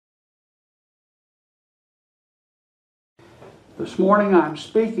This morning I'm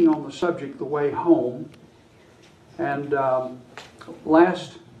speaking on the subject, the way home. And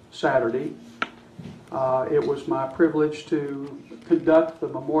last Saturday, it was my privilege to conduct the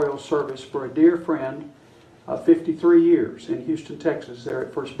memorial service for a dear friend of 53 years in Houston, Texas, there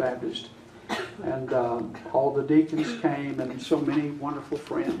at First Baptist. And all the deacons came and so many wonderful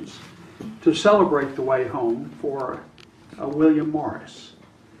friends to celebrate the way home for William Morris.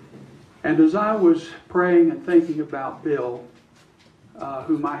 And as I was praying and thinking about Bill,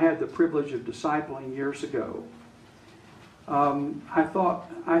 whom I had the privilege of discipling years ago,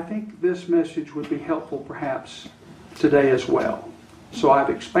 I think this message would be helpful perhaps today as well. So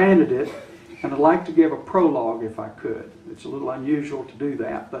I've expanded it, and I'd like to give a prologue if I could. It's a little unusual to do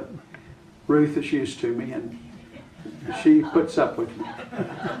that, but Ruth is used to me and she puts up with me.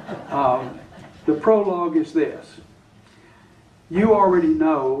 The prologue is this. You already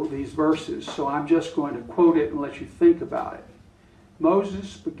know these verses, so I'm just going to quote it and let you think about it.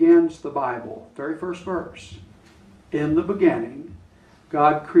 Moses begins the Bible, very first verse. In the beginning,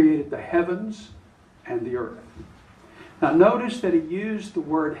 God created the heavens and the earth. Now notice that he used the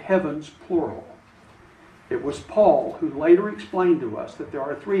word heavens plural. It was Paul who later explained to us that there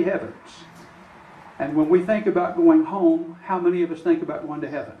are three heavens. And when we think about going home, how many of us think about going to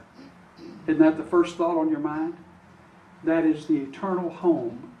heaven? Isn't that the first thought on your mind? That is the eternal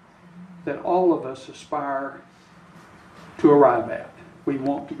home that all of us aspire to arrive at. We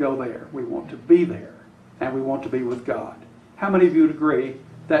want to go there. We want to be there. And we want to be with God. How many of you would agree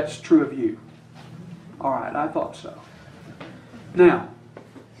that's true of you? All right, I thought so. Now,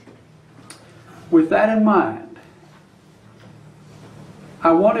 with that in mind,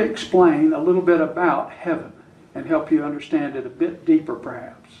 I want to explain a little bit about heaven and help you understand it a bit deeper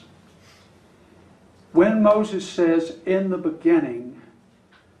perhaps. When Moses says, in the beginning,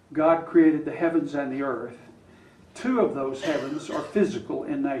 God created the heavens and the earth, two of those heavens are physical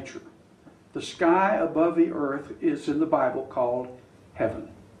in nature. The sky above the earth is in the Bible called heaven.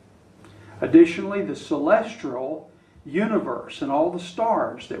 Additionally, the celestial universe and all the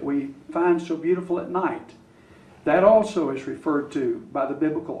stars that we find so beautiful at night, that also is referred to by the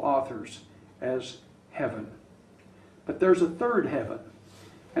biblical authors as heaven. But there's a third heaven.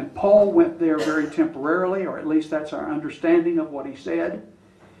 And Paul went there very temporarily, or at least that's our understanding of what he said.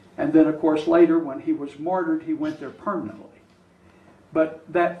 And then, of course, later when he was martyred, he went there permanently. But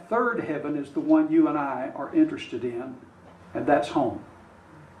that third heaven is the one you and I are interested in, and that's home.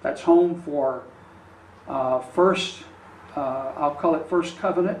 That's home for I'll call it first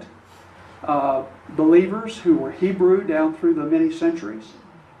covenant believers who were Hebrew down through the many centuries.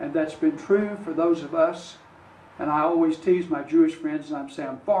 And that's been true for those of us. And I always tease my Jewish friends and I'm saying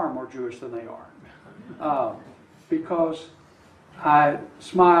I'm far more Jewish than they are. Because I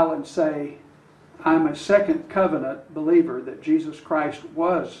smile and say, I'm a second covenant believer that Jesus Christ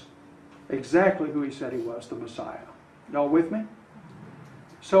was exactly who he said he was, the Messiah. Y'all with me?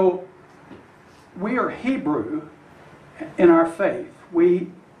 So, we are Hebrew in our faith.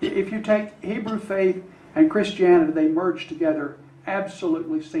 If you take Hebrew faith and Christianity, they merge together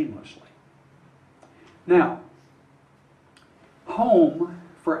absolutely seamlessly. Now, home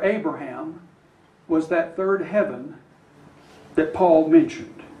for Abraham was that third heaven that Paul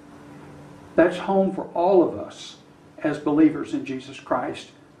mentioned. That's home for all of us as believers in Jesus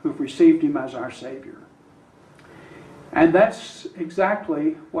Christ who've received him as our Savior. And that's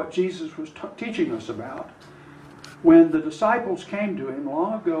exactly what Jesus was teaching us about when the disciples came to him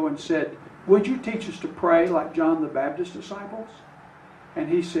long ago and said, would you teach us to pray like John the Baptist's disciples? And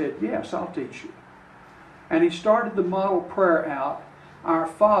he said, yes, I'll teach you. And he started the model prayer out, Our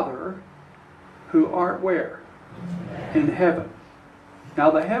Father, who art where? In heaven.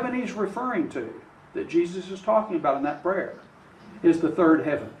 Now the heaven he's referring to, that Jesus is talking about in that prayer, is the third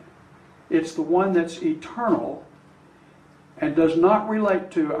heaven. It's the one that's eternal and does not relate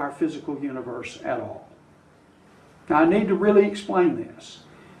to our physical universe at all. Now I need to really explain this.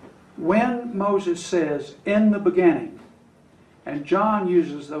 When Moses says, in the beginning, and John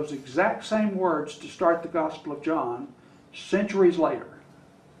uses those exact same words to start the Gospel of John centuries later,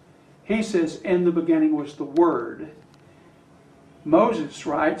 he says, in the beginning was the Word. Moses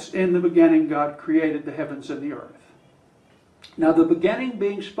writes, in the beginning God created the heavens and the earth. Now the beginning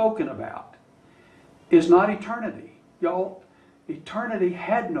being spoken about is not eternity. Y'all, eternity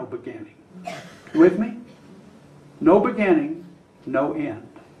had no beginning. With me? No beginning, no end.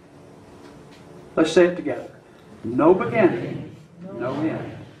 Let's say it together. No beginning, no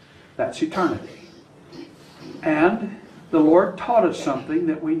end. That's eternity. And the Lord taught us something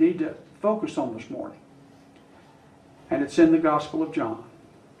that we need to focus on this morning. And it's in the Gospel of John.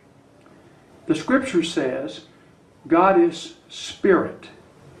 The Scripture says God is spirit,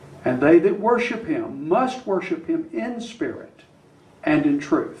 and they that worship him must worship him in spirit and in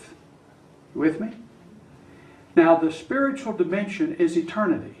truth. You with me? Now, the spiritual dimension is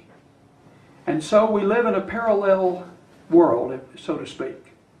eternity. And so we live in a parallel world, so to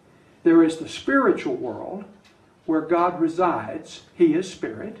speak. There is the spiritual world where God resides. He is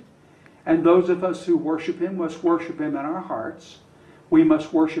spirit. And those of us who worship him must worship him in our hearts. We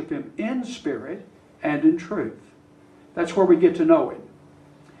must worship him in spirit and in truth. That's where we get to know him.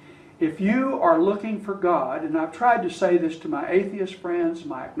 If you are looking for God, and I've tried to say this to my atheist friends,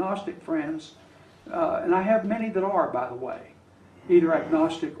 my agnostic friends, and I have many that are, by the way, either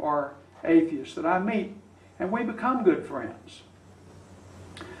agnostic or atheist that I meet, and we become good friends.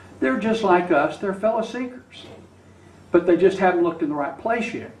 They're just like us. They're fellow seekers. But they just haven't looked in the right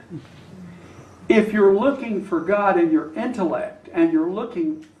place yet. If you're looking for God in your intellect and you're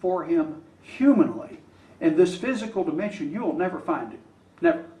looking for him humanly in this physical dimension, you will never find him.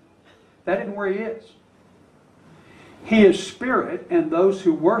 Never. That isn't where he is. He is spirit, and those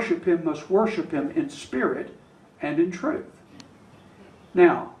who worship him must worship him in spirit and in truth.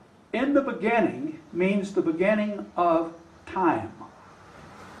 Now, in the beginning means the beginning of time.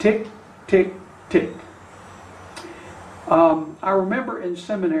 Tick, tick, tick. I remember in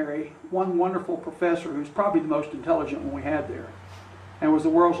seminary one wonderful professor who's probably the most intelligent one we had there, and was the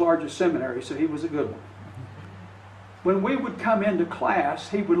world's largest seminary, so he was a good one. When we would come into class,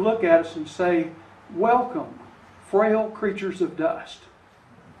 he would look at us and say, "Welcome, frail creatures of dust."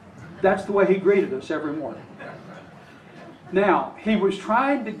 That's the way he greeted us every morning. Now, he was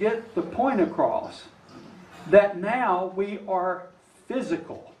trying to get the point across that now we are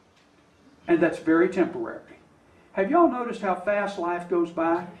physical, and that's very temporary. Have y'all noticed how fast life goes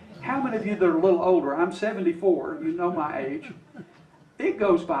by? How many of you that are a little older, I'm 74, you know my age, it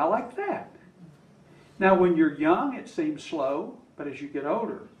goes by like that. Now, when you're young, it seems slow, but as you get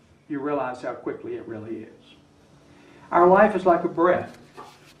older, you realize how quickly it really is. Our life is like a breath.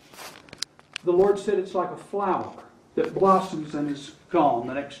 The Lord said it's like a flower that blossoms and is gone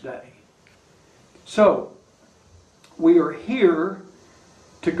the next day. So, we are here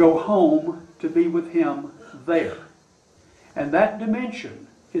to go home to be with him there. And that dimension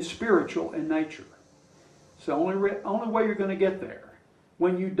is spiritual in nature. It's the only way you're going to get there.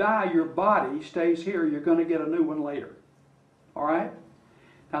 When you die, your body stays here. You're going to get a new one later. All right?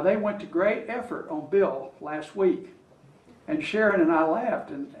 Now, they went to great effort on Bill last week. And Sharon and I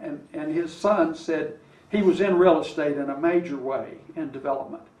laughed. And his son said he was in real estate in a major way in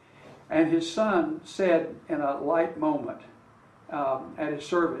development. And his son said in a light moment at his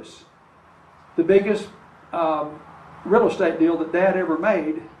service, the biggest real estate deal that Dad ever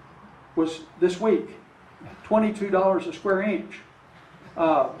made was this week. $22 a square inch.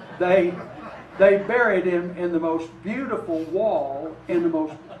 They buried him in the most beautiful wall in the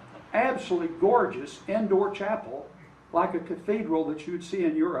most absolutely gorgeous indoor chapel, like a cathedral that you'd see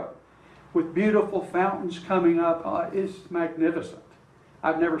in Europe, with beautiful fountains coming up. It's magnificent.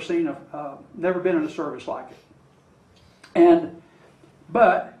 I've never been in a service like it.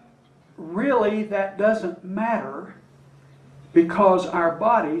 But really that doesn't matter, because our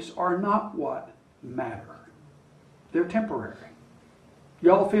bodies are not what matter. They're temporary.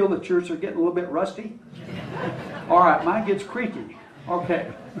 Y'all feel that yours are getting a little bit rusty? All right, mine gets creaky.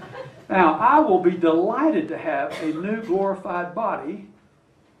 Okay. Now, I will be delighted to have a new glorified body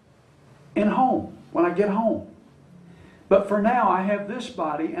in home, when I get home. But for now, I have this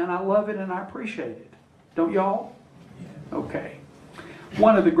body, and I love it and I appreciate it. Don't y'all? Okay.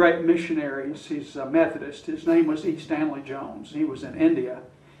 One of the great missionaries, he's a Methodist, his name was E. Stanley Jones. He was in India,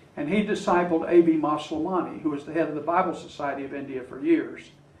 and he discipled A.B. Maslamani, who was the head of the Bible Society of India for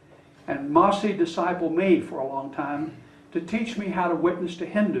years. And Masi discipled me for a long time to teach me how to witness to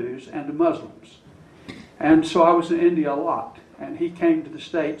Hindus and to Muslims. And so I was in India a lot, and he came to the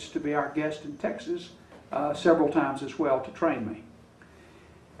States to be our guest in Texas several times as well to train me.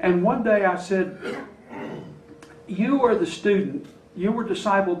 And one day I said, "You are the student, you were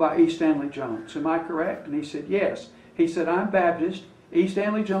discipled by E. Stanley Jones, am I correct?" And he said, "Yes." He said, "I'm Baptist, E.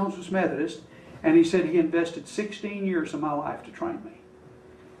 Stanley Jones was Methodist," and he said he invested 16 years of my life to train me.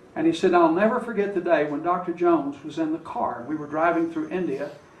 And he said, "I'll never forget the day when Dr. Jones was in the car, and we were driving through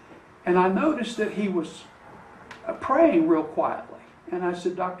India, and I noticed that he was praying real quietly. And I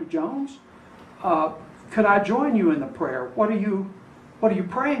said, 'Dr. Jones, could I join you in the prayer? What are you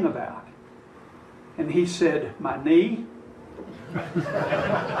praying about?' And he said, 'My knee.'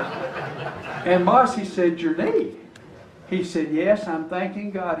 And Marcy said, 'Your knee?' He said, 'Yes, I'm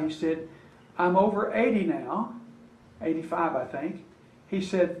thanking God.' He said, 'I'm over 80 now, 85 I think.' He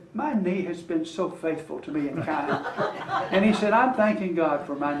said, my knee has been so faithful to me and kind. And he said, I'm thanking God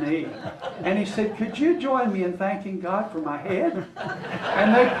for my knee. And he said, could you join me in thanking God for my head?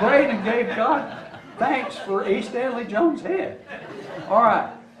 And they prayed and gave God thanks for E. Stanley Jones' head. All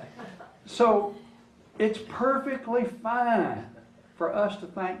right. So it's perfectly fine for us to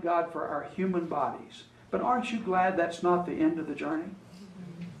thank God for our human bodies. But aren't you glad that's not the end of the journey?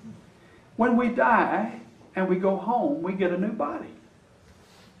 When we die and we go home, we get a new body.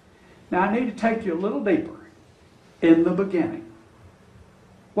 Now, I need to take you a little deeper. In the beginning.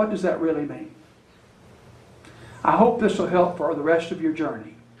 What does that really mean? I hope this will help for the rest of your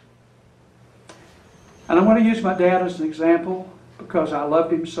journey. And I'm going to use my dad as an example because I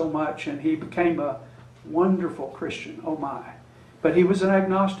loved him so much and he became a wonderful Christian. Oh my. But he was an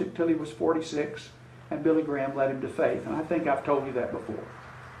agnostic till he was 46 and Billy Graham led him to faith. And I think I've told you that before.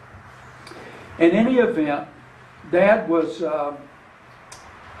 In any event, Dad was...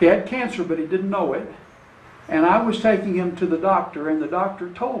 he had cancer, but he didn't know it. And I was taking him to the doctor, and the doctor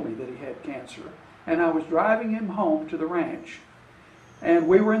told me that he had cancer. And I was driving him home to the ranch. And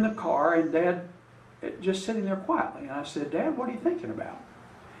we were in the car, and Dad just sitting there quietly. And I said, Dad, what are you thinking about?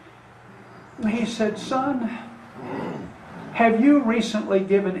 And he said, son, have you recently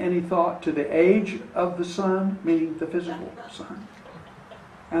given any thought to the age of the sun, meaning the physical sun?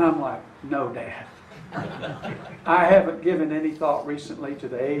 And I'm like, no, Dad. I haven't given any thought recently to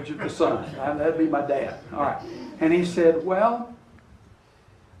the age of the sun. That'd be my dad. All right. And he said, well,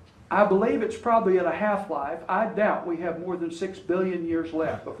 I believe it's probably at a half-life. I doubt we have more than 6 billion years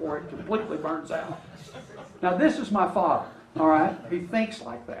left before it completely burns out. Now, this is my father. All right. He thinks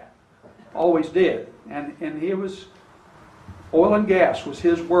like that. Always did. And he was, oil and gas was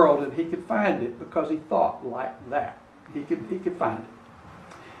his world, and he could find it because he thought like that. He could find it.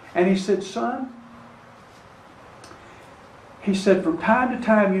 And he said, son, he said, from time to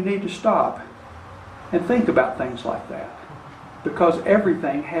time you need to stop and think about things like that because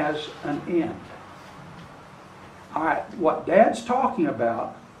everything has an end. All right, what Dad's talking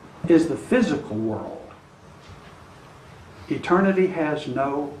about is the physical world. Eternity has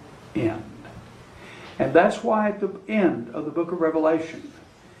no end. And that's why at the end of the book of Revelation,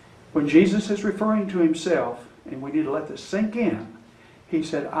 when Jesus is referring to himself, and we need to let this sink in, he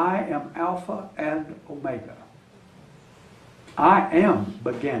said, I am Alpha and Omega. I am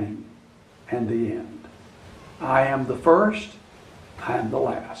beginning and the end. I am the first, I am the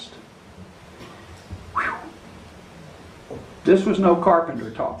last. Whew. This was no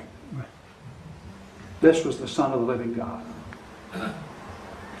carpenter talking. This was the Son of the living God.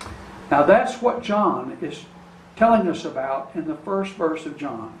 Now that's what John is telling us about in the first verse of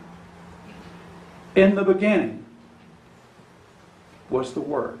John. In the beginning was the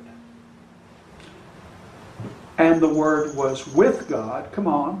Word. And the Word was with God. Come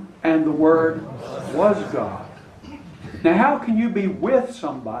on. And the Word was God. Now how can you be with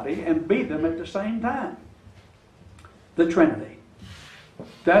somebody and be them at the same time? The Trinity.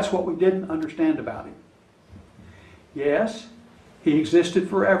 That's what we didn't understand about him. Yes, he existed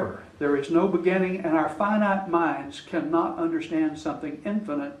forever. There is no beginning, and our finite minds cannot understand something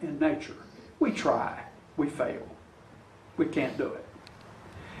infinite in nature. We try. We fail. We can't do it.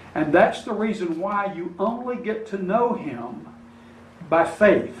 And that's the reason why you only get to know him by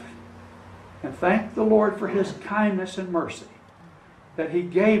faith. And thank the Lord for his kindness and mercy that he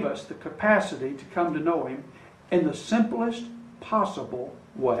gave us the capacity to come to know him in the simplest possible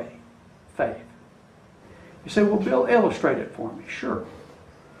way. Faith. You say, well, Bill, illustrate it for me. Sure.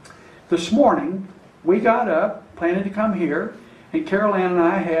 This morning, we got up, planning to come here, and Carol Ann and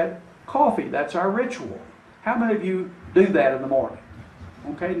I had coffee. That's our ritual. How many of you do that in the morning?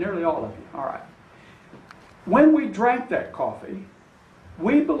 Okay, nearly all of you. All right. When we drank that coffee,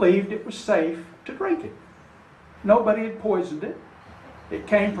 we believed it was safe to drink it. Nobody had poisoned it. It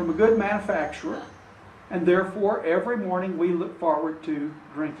came from a good manufacturer, and therefore every morning we look forward to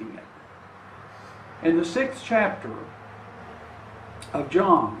drinking it. In the 6th chapter of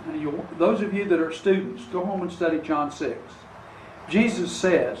John, and those of you that are students, go home and study John 6. Jesus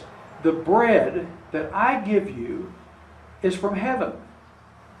says, the bread that I give you is from heaven.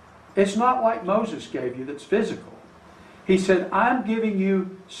 It's not like Moses gave you that's physical. He said, I'm giving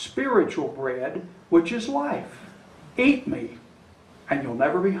you spiritual bread, which is life. Eat me, and you'll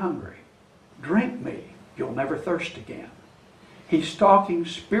never be hungry. Drink me, you'll never thirst again. He's talking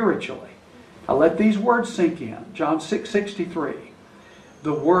spiritually. Now let these words sink in. John 6:63.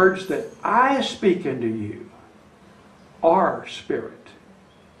 The words that I speak unto you are spirit,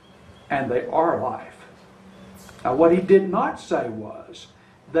 and they are life. Now what he did not say was,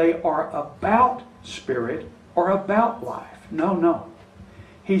 they are about spirit or about life. No, no.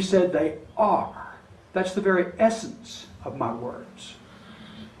 He said they are. That's the very essence of my words.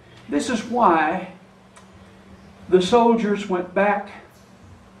 This is why the soldiers went back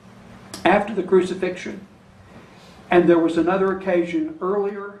after the crucifixion, and there was another occasion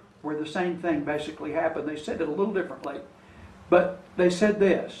earlier where the same thing basically happened. They said it a little differently, but they said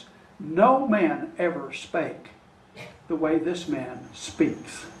this: no man ever spake the way this man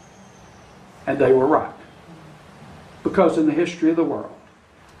speaks. And they were right. Because in the history of the world,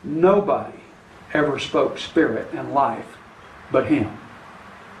 nobody ever spoke spirit and life but him.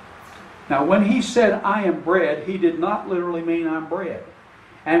 Now, when he said, I am bread, he did not literally mean I'm bread.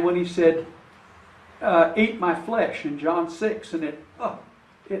 And when he said, eat my flesh in John 6, and it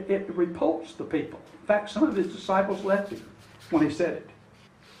repulsed the people. In fact, some of his disciples left him when he said it.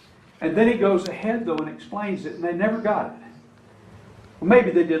 And then he goes ahead, though, and explains it, and they never got it. Well,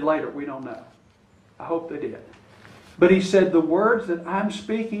 maybe they did later, we don't know. I hope they did. But he said, the words that I'm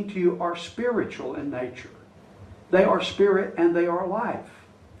speaking to you are spiritual in nature. They are spirit and they are life.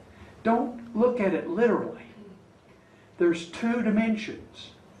 Don't look at it literally. There's two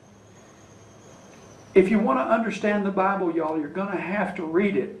dimensions. If you want to understand the Bible, y'all, you're going to have to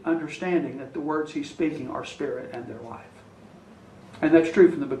read it understanding that the words he's speaking are spirit and they're life. And that's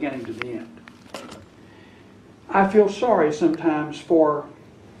true from the beginning to the end. I feel sorry sometimes for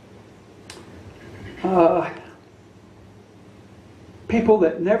people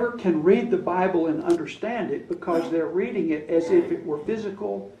that never can read the Bible and understand it because they're reading it as if it were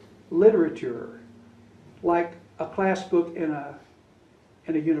physical literature, like a class book in a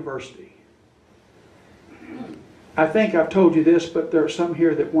university. I think I've told you this, but there are some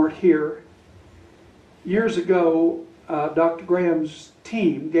here that weren't here. Years ago, Dr. Graham's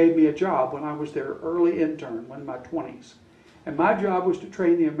team gave me a job when I was their early intern, in my 20s. And my job was to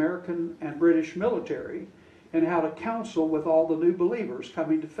train the American and British military in how to counsel with all the new believers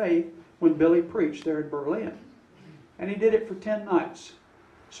coming to faith when Billie preached there in Berlin. And he did it for 10 nights.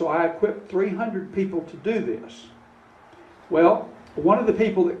 So I equipped 300 people to do this. Well, one of the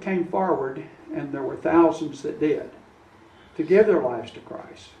people that came forward, and there were thousands that did, to give their lives to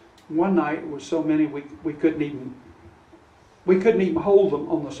Christ. One night it was so many we couldn't even hold them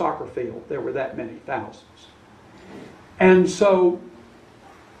on the soccer field. There were that many, thousands. And so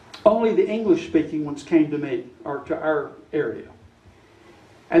only the English-speaking ones came to me, or to our area.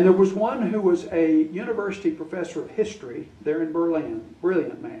 And there was one who was a university professor of history there in Berlin,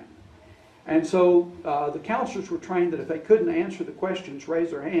 brilliant man. And so the counselors were trained that if they couldn't answer the questions, raise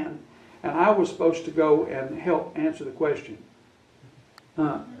their hand, and I was supposed to go and help answer the question.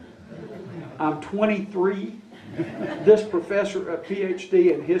 I'm 23. This professor, a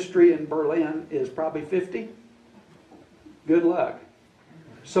PhD in history in Berlin, is probably 50. Good luck.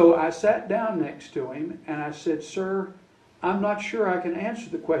 So I sat down next to him and I said, sir, I'm not sure I can answer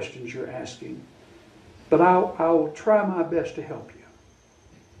the questions you're asking, but I'll try my best to help you.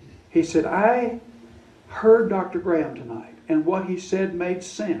 He said, I heard Dr. Graham tonight, and what he said made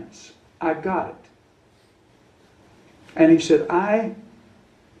sense. I got it. And he said, I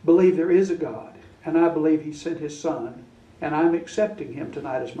believe there is a God, and I believe he sent his son, and I'm accepting him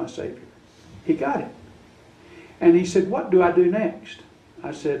tonight as my Savior. He got it. And he said, what do I do next?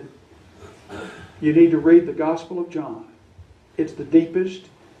 I said, you need to read the Gospel of John. It's the deepest,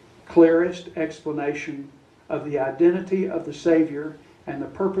 clearest explanation of the identity of the Savior and the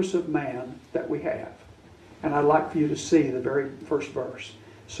purpose of man that we have. And I'd like for you to see the very first verse.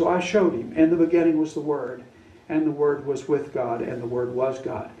 So I showed him. In the beginning was the Word, and the Word was with God, and the Word was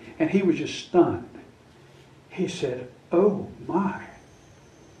God. And he was just stunned. He said, oh my.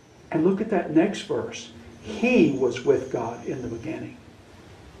 And look at that next verse. He was with God in the beginning.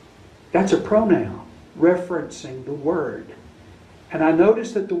 That's a pronoun referencing the Word. And I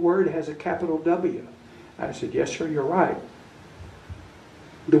noticed that the Word has a capital W. I said, yes, sir, you're right.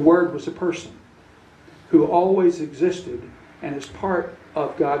 The Word was a person who always existed and is part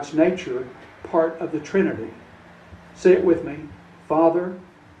of God's nature, part of the Trinity. Say it with me. Father,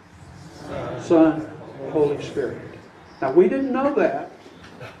 Son, Holy Spirit. Now, we didn't know that.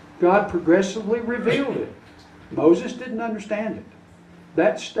 God progressively revealed it. Moses didn't understand it.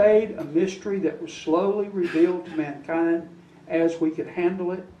 That stayed a mystery that was slowly revealed to mankind as we could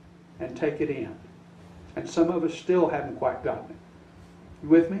handle it and take it in. And some of us still haven't quite gotten it. You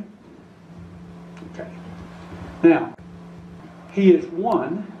with me? Okay. Now, He is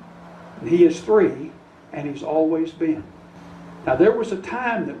one, and He is three, and He's always been. Now, there was a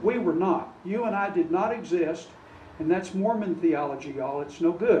time that we were not. You and I did not exist, and that's Mormon theology, y'all. It's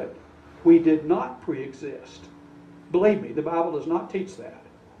no good. We did not pre-exist. Believe me, the Bible does not teach that.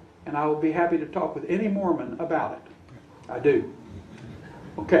 And I will be happy to talk with any Mormon about it. I do.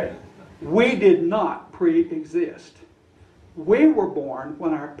 Okay. We did not pre-exist. We were born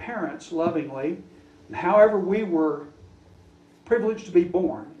when our parents lovingly, however we were privileged to be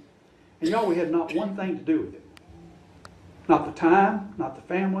born, and y'all, we had not one thing to do with it. Not the time, not the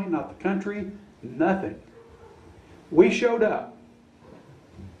family, not the country, nothing. We showed up,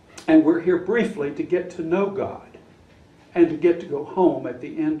 and we're here briefly to get to know God and to get to go home at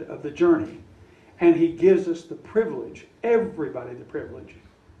the end of the journey. And He gives us the privilege, everybody the privilege,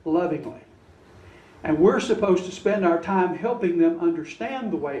 lovingly. And we're supposed to spend our time helping them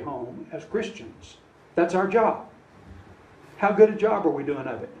understand the way home as Christians. That's our job. How good a job are we doing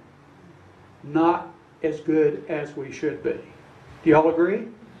of it? Not as good as we should be. Do y'all agree?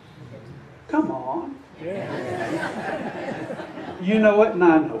 Come on. You know it and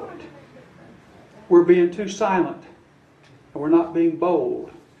I know it. We're being too silent. And we're not being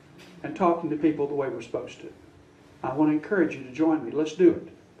bold and talking to people the way we're supposed to. I want to encourage you to join me. Let's do it.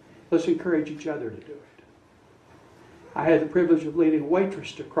 Let's encourage each other to do it. I had the privilege of leading a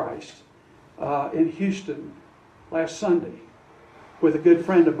waitress to Christ in Houston last Sunday with a good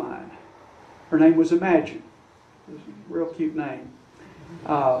friend of mine. Her name was Imagine. It was a real cute name.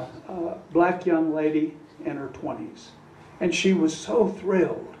 Black young lady in her 20s. And she was so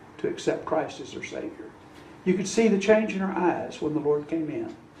thrilled to accept Christ as her Savior. You could see the change in her eyes when the Lord came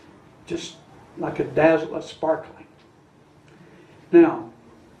in. Just like a dazzle, a sparkling. Now,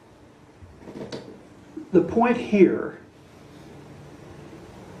 the point here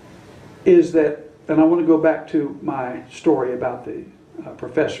is that, and I want to go back to my story about the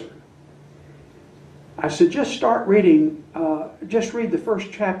professor. I said, just start reading, just read the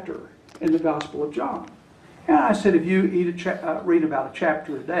first chapter in the Gospel of John. And I said, if you read about a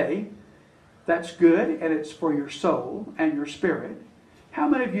chapter a day, that's good, and it's for your soul and your spirit. How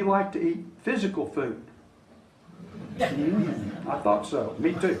many of you like to eat physical food? I thought so.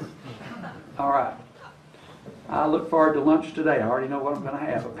 Me too. All right. I look forward to lunch today. I already know what I'm going to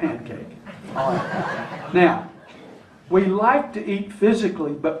have, a pancake. All right. Now, we like to eat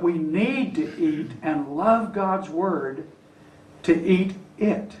physically, but we need to eat and love God's Word to eat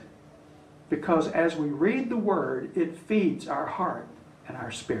it. Because as we read the Word, it feeds our heart and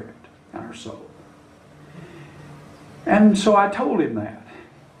our spirit and our soul. And so I told him that.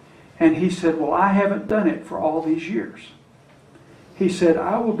 And he said, well, I haven't done it for all these years. He said,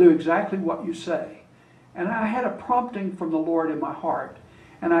 I will do exactly what you say. And I had a prompting from the Lord in my heart.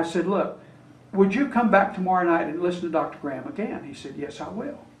 And I said, look, would you come back tomorrow night and listen to Dr. Graham again? He said, yes, I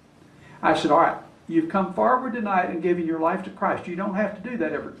will. I said, all right, you've come forward tonight and given your life to Christ. You don't have to do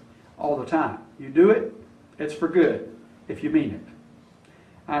that all the time. You do it, it's for good, if you mean it.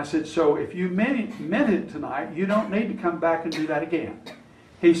 I said, so if you meant it tonight, you don't need to come back and do that again.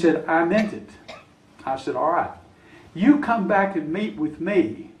 He said, I meant it. I said, all right. You come back and meet with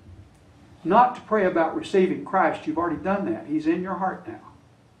me, not to pray about receiving Christ. You've already done that. He's in your heart now.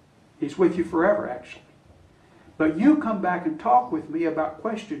 He's with you forever, actually. But you come back and talk with me about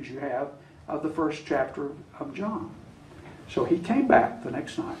questions you have of the first chapter of John. So he came back the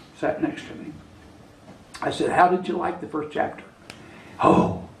next night, sat next to me. I said, how did you like the first chapter?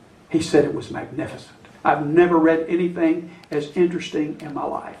 Oh, he said it was magnificent. I've never read anything as interesting in my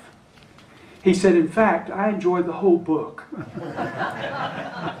life. He said, in fact, I enjoyed the whole book.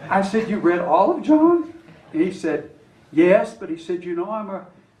 I said, you read all of John? And he said, yes, but he said, you know, I'm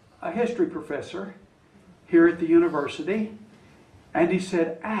a history professor here at the university. And he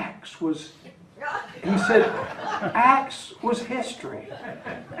said, Acts was history.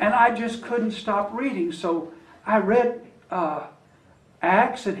 And I just couldn't stop reading. So I read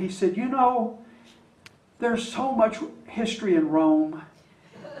Acts, and he said, you know, there's so much history in Rome.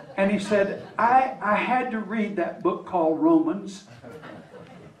 And he said, I had to read that book called Romans.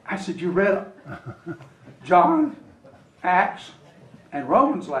 I said, you read John, Acts, and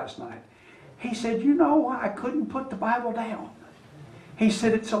Romans last night? He said, you know, I couldn't put the Bible down. He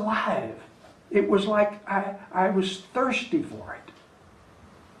said, it's alive. It was like I was thirsty for it.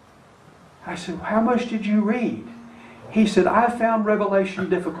 I said, how much did you read? He said, I found Revelation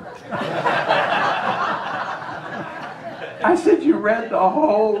difficult. I said, you read the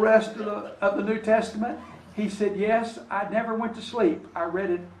whole rest of the New Testament? He said, yes, I never went to sleep. I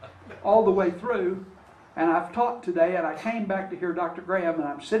read it all the way through, and I've taught today, and I came back to hear Dr. Graham, and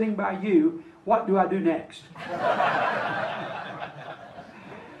I'm sitting by you. What do I do next?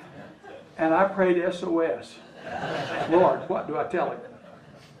 And I prayed SOS. Lord, what do I tell him?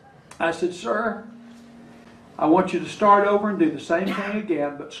 I said, sir, I want you to start over and do the same thing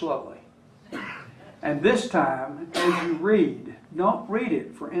again, but slowly. And this time, as you read, don't read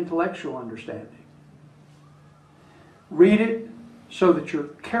it for intellectual understanding. Read it so that your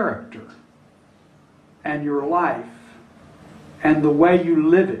character and your life and the way you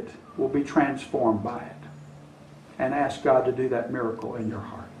live it will be transformed by it. And ask God to do that miracle in your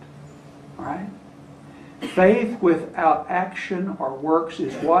heart. All right? Faith without action or works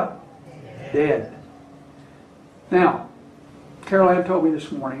is what? Dead. Now, Carol Ann told me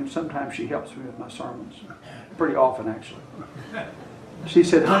this morning, and sometimes she helps me with my sermons. Pretty often, actually. She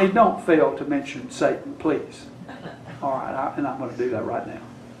said, honey, don't fail to mention Satan, please. All right, and I'm going to do that right now.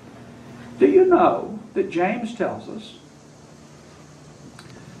 Do you know that James tells us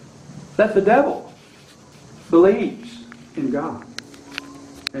that the devil believes in God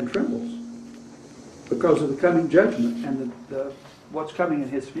and trembles because of the coming judgment and what's coming in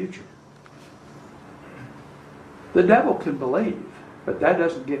his future? The devil can believe, but that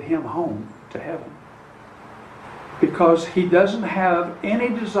doesn't get him home to heaven, because he doesn't have any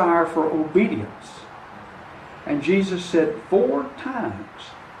desire for obedience. And Jesus said 4 times,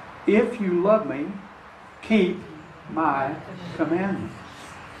 if you love me, keep my commandments.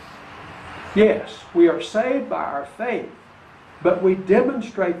 Yes, we are saved by our faith, but we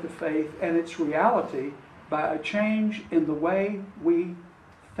demonstrate the faith and its reality by a change in the way we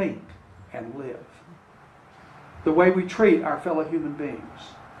think and live. The way we treat our fellow human beings.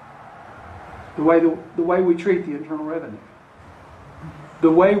 The way we treat the Internal Revenue.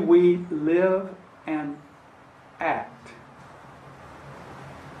 The way we live and act.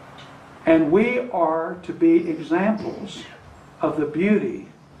 And we are to be examples of the beauty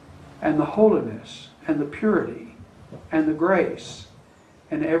and the holiness and the purity and the grace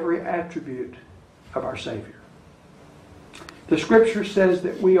and every attribute of our Savior. The Scripture says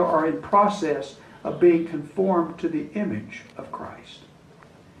that we are in process of being conformed to the image of Christ.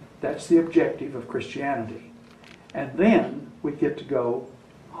 That's the objective of Christianity. And then we get to go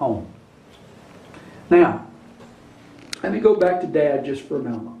home. Now, let me go back to Dad just for a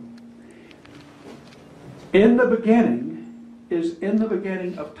moment. In the beginning is in the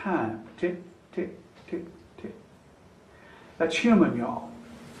beginning of time. Tick, tick, tick, tick. That's human, y'all.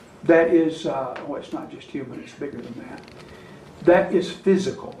 That is, it's not just human, it's bigger than that. That is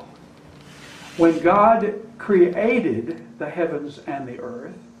physical. When God created the heavens and the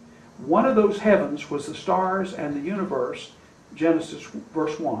earth, one of those heavens was the stars and the universe, Genesis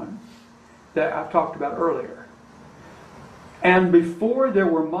verse 1, that I've talked about earlier. And before there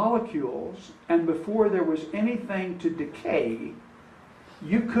were molecules and before there was anything to decay,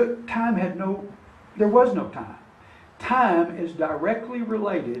 there was no time. Time is directly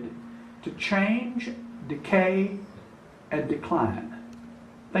related to change, decay, and decline.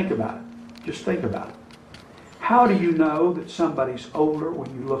 Think about it. Just think about it. How do you know that somebody's older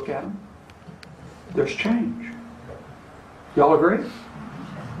when you look at them? There's change. Y'all agree?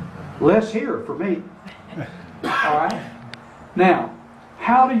 Less here for me. All right? Now,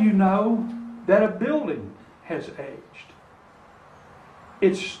 how do you know that a building has aged?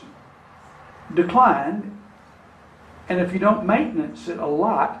 It's declined, and if you don't maintenance it a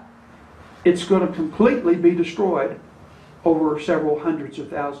lot, it's going to completely be destroyed over several hundreds of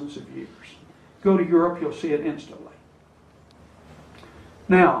thousands of years. Go to Europe, you'll see it instantly.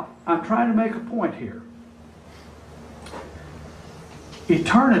 Now, I'm trying to make a point here.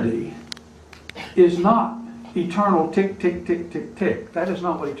 Eternity is not eternal tick, tick, tick, tick, tick. That is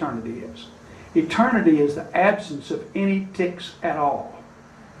not what eternity is. Eternity is the absence of any ticks at all.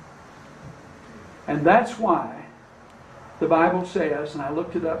 And that's why the Bible says, and I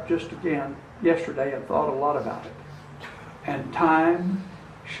looked it up just again yesterday and thought a lot about it, and time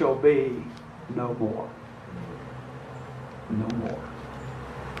shall be no more. No more.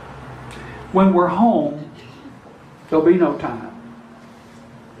 When we're home, there'll be no time.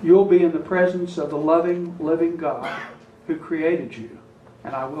 You'll be in the presence of the loving, living God who created you,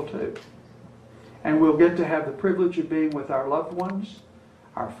 and I will too. And we'll get to have the privilege of being with our loved ones,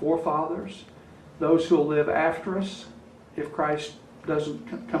 our forefathers, those who will live after us if Christ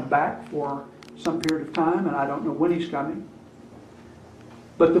doesn't come back for some period of time, and I don't know when He's coming.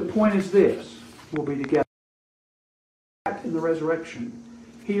 But the point is this: we'll be together. In the resurrection,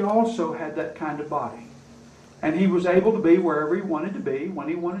 He also had that kind of body. And He was able to be wherever He wanted to be when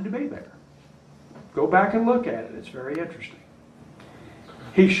He wanted to be there. Go back and look at it. It's very interesting.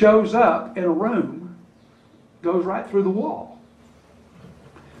 He shows up in a room, goes right through the wall.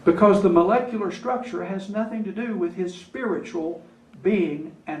 Because the molecular structure has nothing to do with His spiritual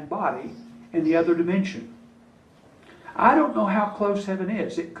being and body in the other dimension. I don't know how close heaven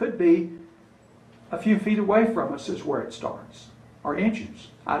is. It could be a few feet away from us is where it starts. Or inches.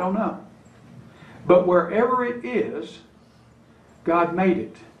 I don't know. But wherever it is, God made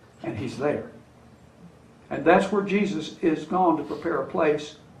it. And He's there. And that's where Jesus is gone to prepare a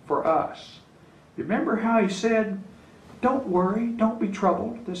place for us. Remember how he said, don't worry, don't be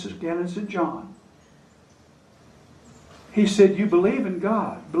troubled. This is again is in John. He said, you believe in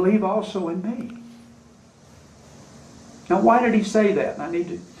God, believe also in me. Now why did he say that?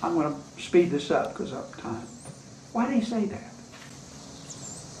 And I'm going to speed this up because of time. Why did he say that?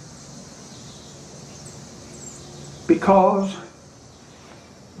 Because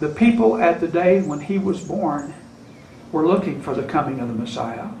the people at the day when he was born were looking for the coming of the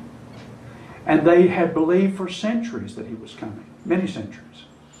Messiah. And they had believed for centuries that he was coming. Many centuries.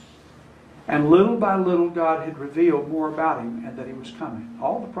 And little by little God had revealed more about him and that he was coming.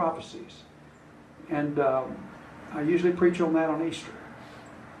 All the prophecies. And I usually preach on that on Easter.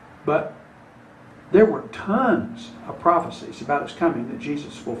 But there were tons of prophecies about his coming that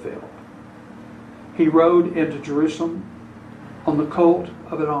Jesus fulfilled. He rode into Jerusalem on the colt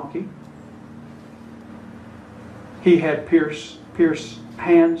of a donkey. He had pierced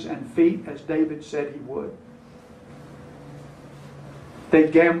hands and feet, as David said he would. They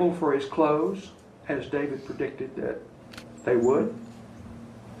gambled for his clothes, as David predicted that they would.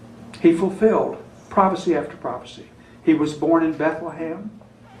 He fulfilled prophecy after prophecy. He was born in Bethlehem,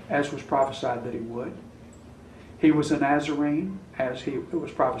 as was prophesied that he would. He was a Nazarene, as it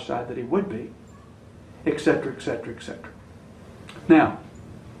was prophesied that he would be, etc., etc., etc. Now,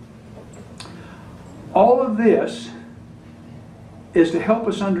 all of this is to help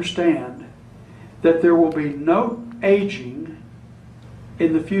us understand that there will be no aging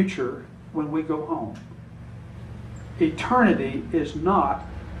in the future when we go home. Eternity is not,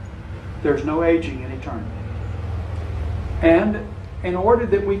 there's no aging in eternity. And in order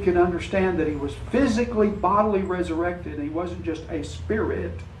that we can understand that he was physically, bodily resurrected, and he wasn't just a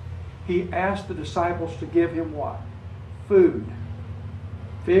spirit, he asked the disciples to give him what? Food.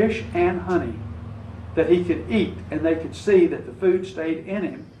 Fish and honey that he could eat, and they could see that the food stayed in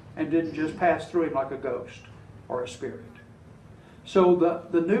him and didn't just pass through him like a ghost or a spirit. So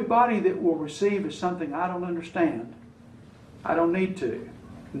the new body that we'll receive is something I don't understand. I don't need to.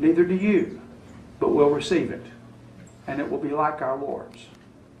 Neither do you. But we'll receive it. And it will be like our Lord's.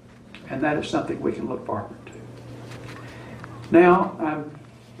 And that is something we can look forward to. Now,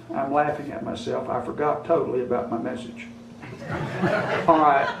 I'm laughing at myself. I forgot totally about my message. All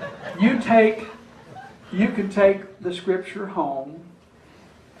right. You can take the scripture home,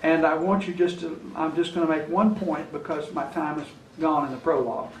 and I want you I'm just going to make one point because my time is gone in the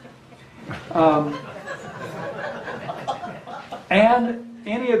prologue. And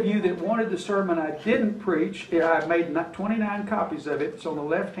any of you that wanted the sermon I didn't preach, I made 29 copies of it. It's on the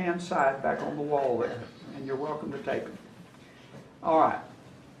left-hand side back on the wall there, and you're welcome to take it. All right.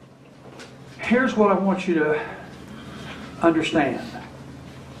 Here's what I want you to understand.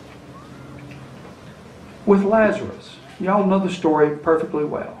 With Lazarus, y'all know the story perfectly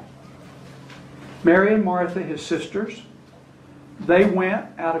well. Mary and Martha, his sisters, they went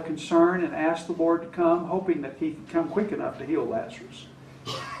out of concern and asked the Lord to come, hoping that he could come quick enough to heal Lazarus.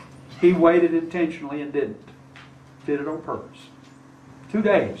 He waited intentionally and didn't. Did it on purpose. 2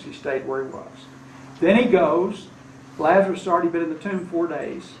 days he stayed where he was. Then he goes. Lazarus has already been in the tomb 4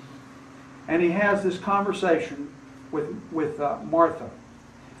 days. And he has this conversation with Martha.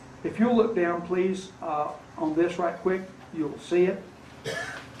 If you'll look down, please, on this right quick, you'll see it.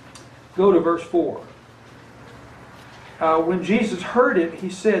 Go to verse 4. When Jesus heard it,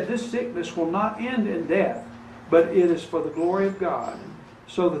 he said, "This sickness will not end in death, but it is for the glory of God,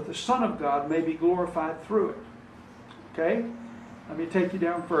 so that the Son of God may be glorified through it." Okay? Let me take you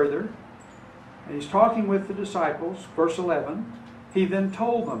down further. And he's talking with the disciples, verse 11. He then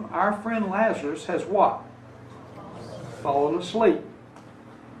told them, "Our friend Lazarus has" what? Fallen asleep.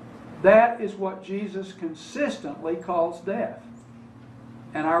 That is what Jesus consistently calls death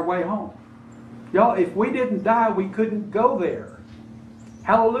and our way home. Y'all, if we didn't die, we couldn't go there.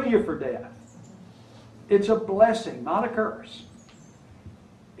 Hallelujah for death. It's a blessing, not a curse.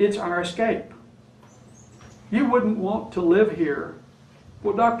 It's our escape. You wouldn't want to live here.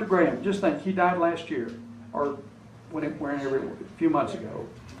 Well, Dr. Graham, just think, he died last year, or whenever, a few months ago.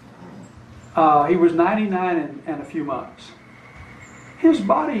 He was 99 and a few months. His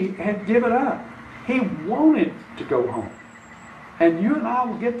body had given up. He wanted to go home. And you and I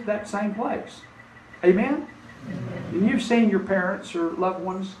will get to that same place. Amen? And you've seen your parents or loved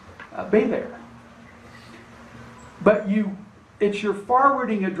ones be there. But it's your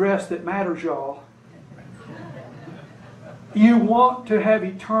forwarding address that matters, y'all. You want to have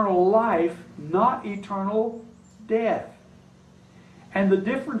eternal life, not eternal death. And the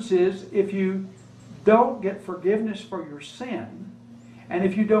difference is, if you don't get forgiveness for your sin, And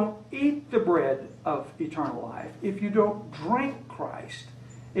if you don't eat the bread of eternal life, if you don't drink Christ,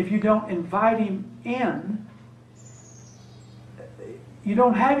 if you don't invite Him in, you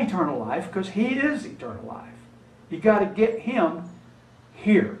don't have eternal life, because He is eternal life. You got to get Him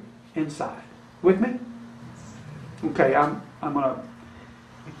here, inside. With me? Okay, I'm going to...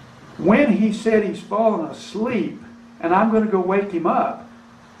 When He said He's fallen asleep, and I'm going to go wake Him up,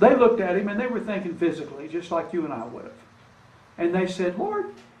 they looked at Him and they were thinking physically, just like you and I would have. And they said,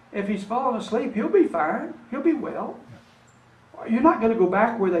 Lord, if He's fallen asleep, He'll be fine. He'll be well. You're not going to go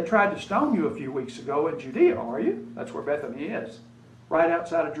back where they tried to stone you a few weeks ago in Judea, are you? That's where Bethany is. Right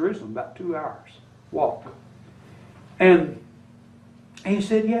outside of Jerusalem, about 2 hours walk. And He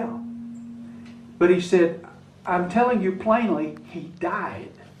said, yeah. But He said, I'm telling you plainly, He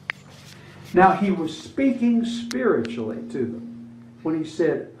died. Now, He was speaking spiritually to them when He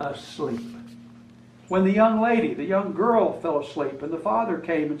said, asleep. When the young lady, the young girl fell asleep, and the father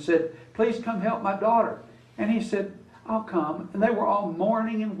came and said, please come help my daughter. And He said, I'll come. And they were all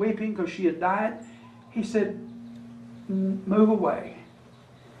mourning and weeping because she had died. He said, move away.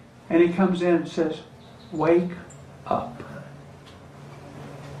 And He comes in and says, wake up.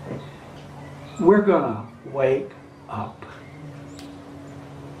 We're going to wake up.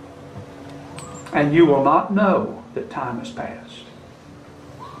 And you will not know that time has passed.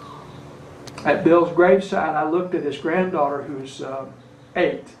 At Bill's graveside, I looked at his granddaughter, who's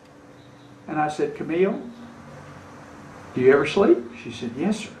 8, and I said, Camille, do you ever sleep? She said,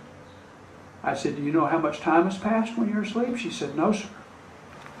 yes, sir. I said, do you know how much time has passed when you're asleep? She said, no, sir.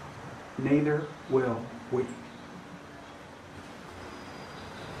 Neither will we.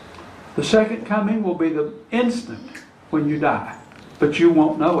 The second coming will be the instant when you die, but you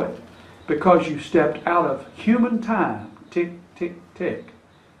won't know it because you stepped out of human time, tick, tick, tick,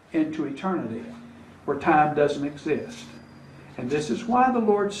 into eternity where time doesn't exist. And this is why the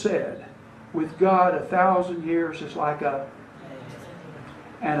Lord said, with God 1,000 years is like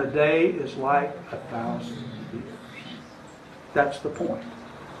and a day is like 1,000 years. That's the point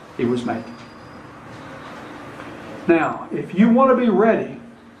He was making. Now, if you want to be ready,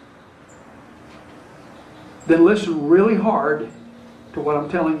 then listen really hard to what I'm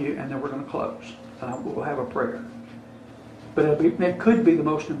telling you, and then we're going to close. We'll have a prayer. But it could be the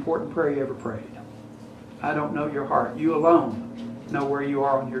most important prayer you ever prayed. I don't know your heart. You alone know where you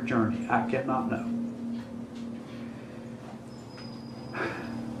are on your journey. I cannot know.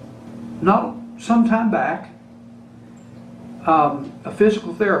 Not some time back, a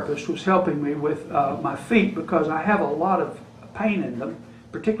physical therapist was helping me with my feet because I have a lot of pain in them,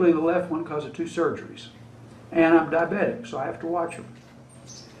 particularly the left one because of 2 surgeries. And I'm diabetic, so I have to watch them.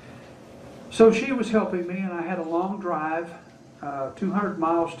 So she was helping me, and I had a long drive, 200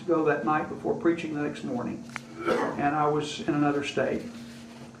 miles to go that night before preaching the next morning. And I was in another state.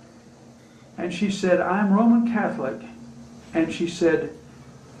 And she said, I'm Roman Catholic. And she said,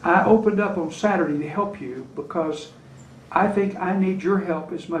 I opened up on Saturday to help you because I think I need your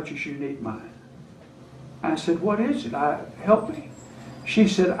help as much as you need mine. I said, what is it? Help me. She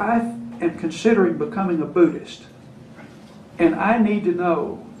said, I am considering becoming a Buddhist. And I need to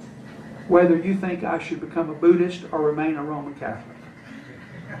know whether you think I should become a Buddhist or remain a Roman Catholic.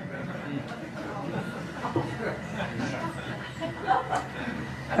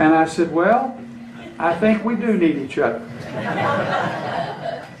 And I said, well, I think we do need each other.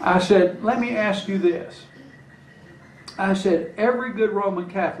 I said, let me ask you this. I said, every good Roman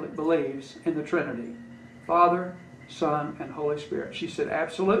Catholic believes in the Trinity, Father, Son, and Holy Spirit. She said,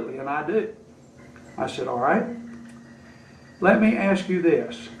 absolutely, and I do. I said, all right. Let me ask you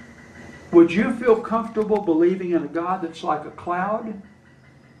this. Would you feel comfortable believing in a God that's like a cloud,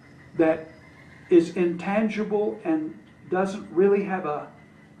 that is intangible and doesn't really have a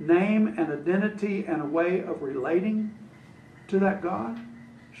name and identity and a way of relating to that God?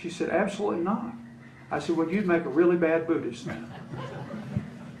 She said, absolutely not. I said, well, you'd make a really bad Buddhist then.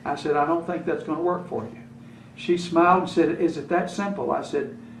 I said, I don't think that's going to work for you. She smiled and said, is it that simple? I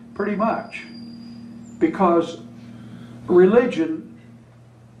said, pretty much. Because religion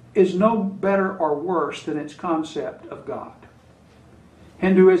is no better or worse than its concept of God.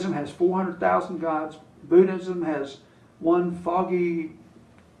 Hinduism has 400,000 gods. Buddhism has one foggy,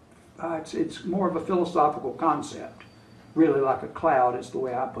 it's more of a philosophical concept, really like a cloud is the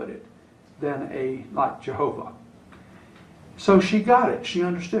way I put it, than like Jehovah. So she got it. She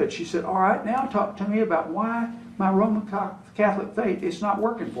understood. She said, all right, now talk to me about why my Roman Catholic faith is not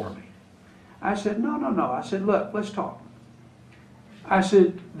working for me. I said, no. I said, look, let's talk. I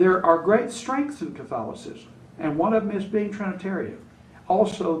said, there are great strengths in Catholicism, and one of them is being Trinitarian.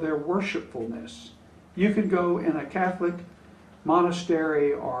 Also, their worshipfulness. You can go in a Catholic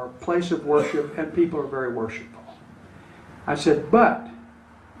monastery or place of worship, and people are very worshipful. I said, but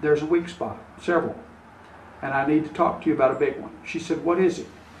there's a weak spot, several, and I need to talk to you about a big one. She said, what is it?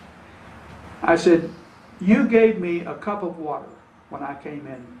 I said, you gave me a cup of water when I came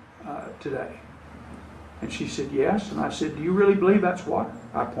in today. And she said, yes. And I said, do you really believe that's water?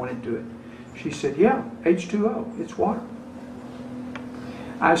 I pointed to it. She said, yeah, H2O, it's water.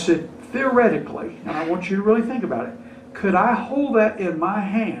 I said, theoretically, and I want you to really think about it, could I hold that in my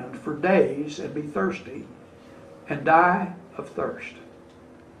hand for days and be thirsty and die of thirst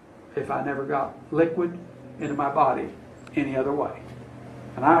if I never got liquid into my body any other way?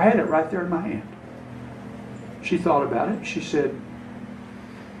 And I had it right there in my hand. She thought about it. She said,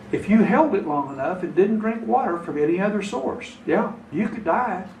 if you held it long enough and didn't drink water from any other source, yeah, you could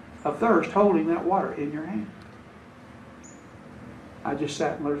die of thirst holding that water in your hand. I just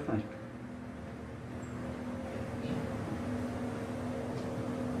sat and let her think.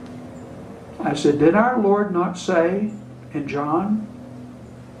 I said, did our Lord not say in John,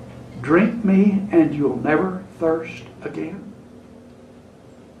 drink me and you'll never thirst again?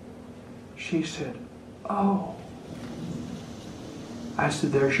 She said, oh. I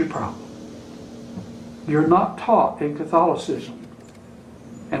said, there's your problem. You're not taught in Catholicism,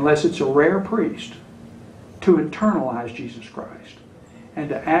 unless it's a rare priest, to internalize Jesus Christ and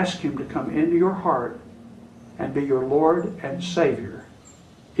to ask Him to come into your heart and be your Lord and Savior.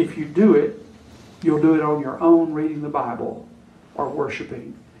 If you do it, you'll do it on your own, reading the Bible or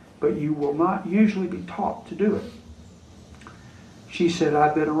worshiping, but you will not usually be taught to do it. She said,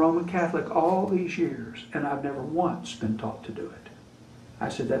 I've been a Roman Catholic all these years, and I've never once been taught to do it. I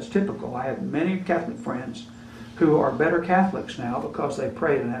said, that's typical. I have many Catholic friends who are better Catholics now because they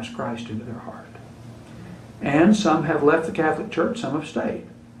prayed and asked Christ into their heart. And some have left the Catholic Church, some have stayed.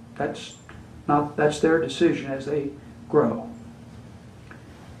 That's their decision as they grow.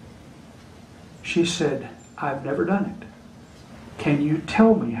 She said, I've never done it. Can you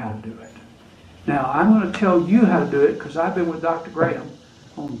tell me how to do it? Now, I'm going to tell you how to do it because I've been with Dr. Graham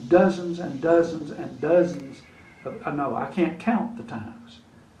on dozens and dozens and dozens of, I can't count the times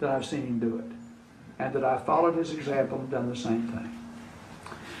that I've seen him do it and that I followed his example and done the same thing.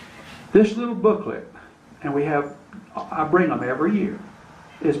 This little booklet, and I bring them every year,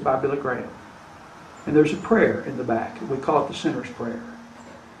 is by Billie Graham. And there's a prayer in the back. We call it the Sinner's Prayer.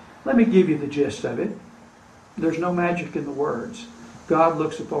 Let me give you the gist of it. There's no magic in the words. God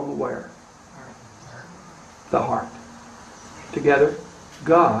looks upon the where? The heart. Together,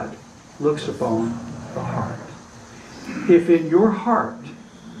 God looks upon the heart. If in your heart,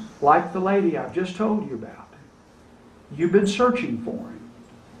 like the lady I've just told you about, you've been searching for Him,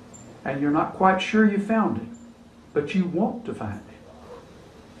 and you're not quite sure you found Him, but you want to find Him,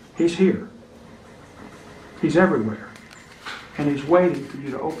 He's here. He's everywhere. And He's waiting for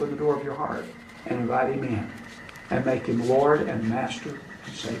you to open the door of your heart and invite Him in and make Him Lord and Master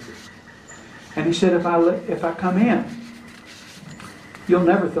and Savior. And He said, if I come in, you'll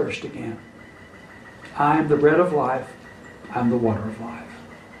never thirst again. I am the bread of life. I'm the water of life.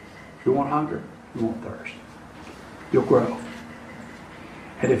 You won't hunger. You won't thirst. You'll grow.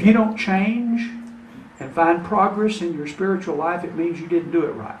 And if you don't change and find progress in your spiritual life, it means you didn't do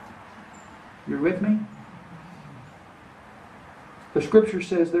it right. You're with me? The Scripture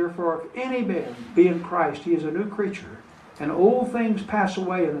says, therefore, if any man be in Christ, he is a new creature, and old things pass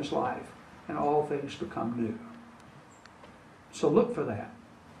away in this life, and all things become new. So look for that.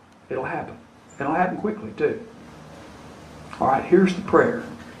 It'll happen. It'll happen quickly, too. All right, here's the prayer,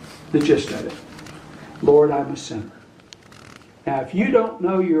 the gist of it. Lord, I'm a sinner. Now, if you don't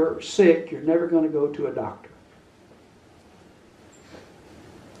know you're sick, you're never going to go to a doctor.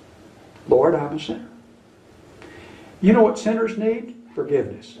 Lord, I'm a sinner. You know what sinners need?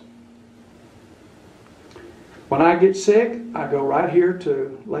 Forgiveness. When I get sick, I go right here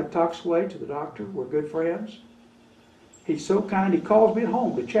to Lake Toxaway to the doctor. We're good friends. He's so kind, he calls me at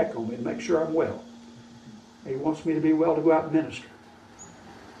home to check on me and make sure I'm well. He wants me to be well to go out and minister.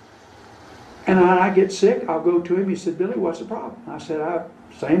 And when I get sick, I'll go to him. He said, Billy, what's the problem? I said,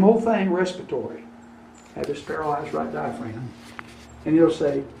 same old thing, respiratory. I have this paralyzed right diaphragm. And he'll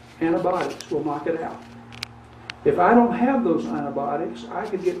say, antibiotics will knock it out. If I don't have those antibiotics, I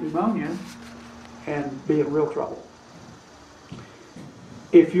could get pneumonia and be in real trouble.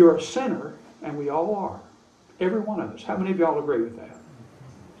 If you're a sinner, and we all are, every one of us, how many of y'all agree with that?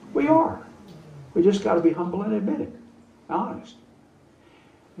 We are. We just got to be humble and admit it. Honest.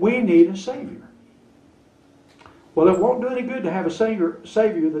 We need a Savior. Well, it won't do any good to have a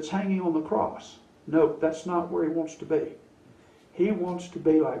Savior that's hanging on the cross. No, that's not where He wants to be. He wants to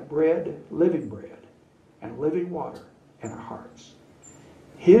be like bread, living bread, and living water in our hearts.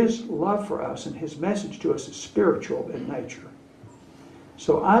 His love for us and His message to us is spiritual in nature.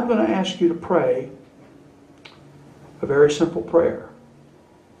 So I'm going to ask you to pray a very simple prayer.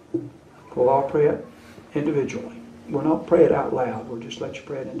 We'll all pray it individually. We'll not pray it out loud. We'll just let you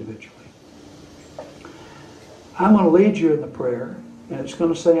pray it individually. I'm going to lead you in the prayer, and it's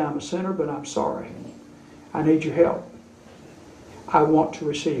going to say, I'm a sinner, but I'm sorry. I need your help. I want to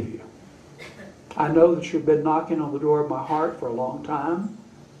receive you. I know that you've been knocking on the door of my heart for a long time.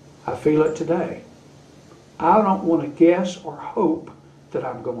 I feel it today. I don't want to guess or hope that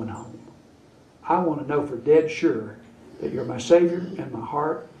I'm going home. I want to know for dead sure that you're my Savior in my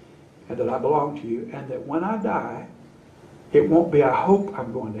heart and that I belong to you, and that when I die, it won't be I hope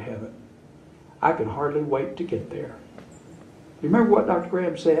I'm going to heaven. I can hardly wait to get there. You remember what Dr.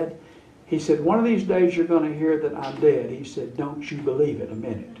 Graham said? He said, one of these days you're going to hear that I'm dead. He said, don't you believe it a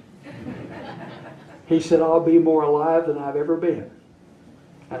minute. He said, I'll be more alive than I've ever been.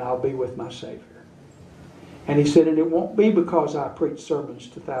 And I'll be with my Savior. And he said, and it won't be because I preach sermons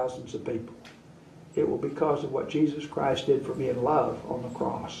to thousands of people. It will be because of what Jesus Christ did for me in love on the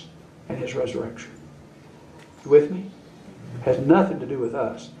cross and His resurrection. You with me? Has nothing to do with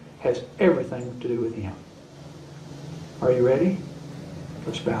us. Has everything to do with Him. Are you ready?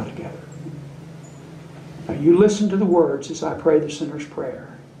 Let's bow together. Now you listen to the words as I pray the sinner's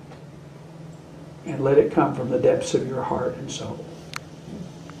prayer. And let it come from the depths of your heart and soul.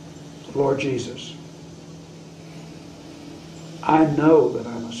 Lord Jesus, I know that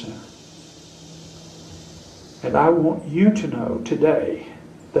I'm a sinner. And I want you to know today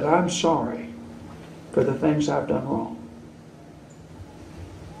that I'm sorry for the things I've done wrong.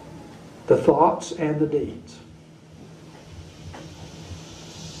 The thoughts and the deeds.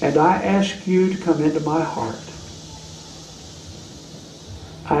 And I ask you to come into my heart.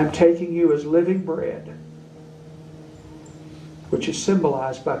 I am taking you as living bread, which is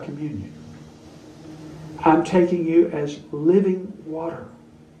symbolized by communion. I'm taking you as living water,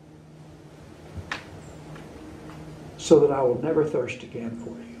 so that I will never thirst again for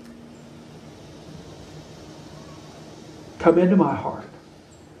you. Come into my heart.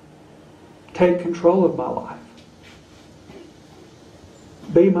 Take control of my life.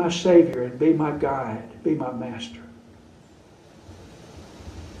 Be my Savior and be my guide. Be my master.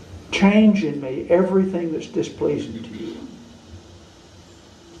 Change in me everything that's displeasing to you.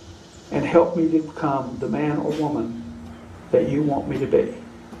 And help me to become the man or woman that you want me to be.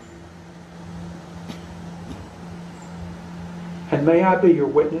 And may I be your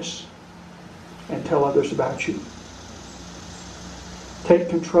witness and tell others about you. Take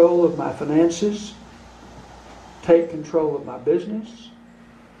control of my finances. Take control of my business.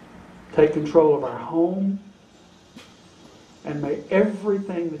 Take control of our home. And may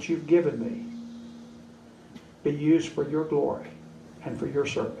everything that you've given me be used for your glory and for your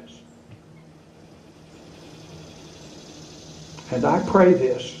service. And I pray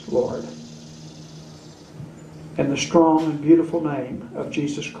this, Lord, in the strong and beautiful name of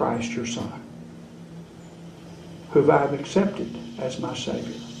Jesus Christ, your Son, whom I have accepted as my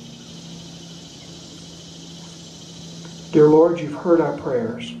Savior. Dear Lord, you've heard our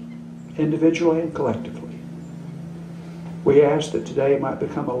prayers, individually and collectively. We ask that today might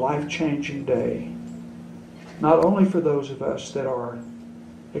become a life-changing day, not only for those of us that are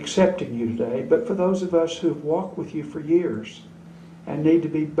accepting you today, but for those of us who have walked with you for years and need to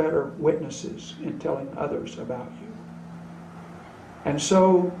be better witnesses in telling others about you. And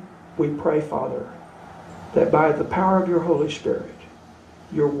so we pray, Father, that by the power of your Holy Spirit,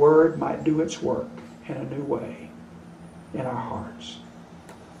 your word might do its work in a new way in our hearts.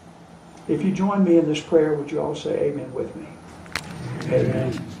 If you join me in this prayer, would you all say amen with me?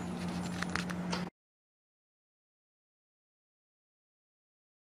 Amen.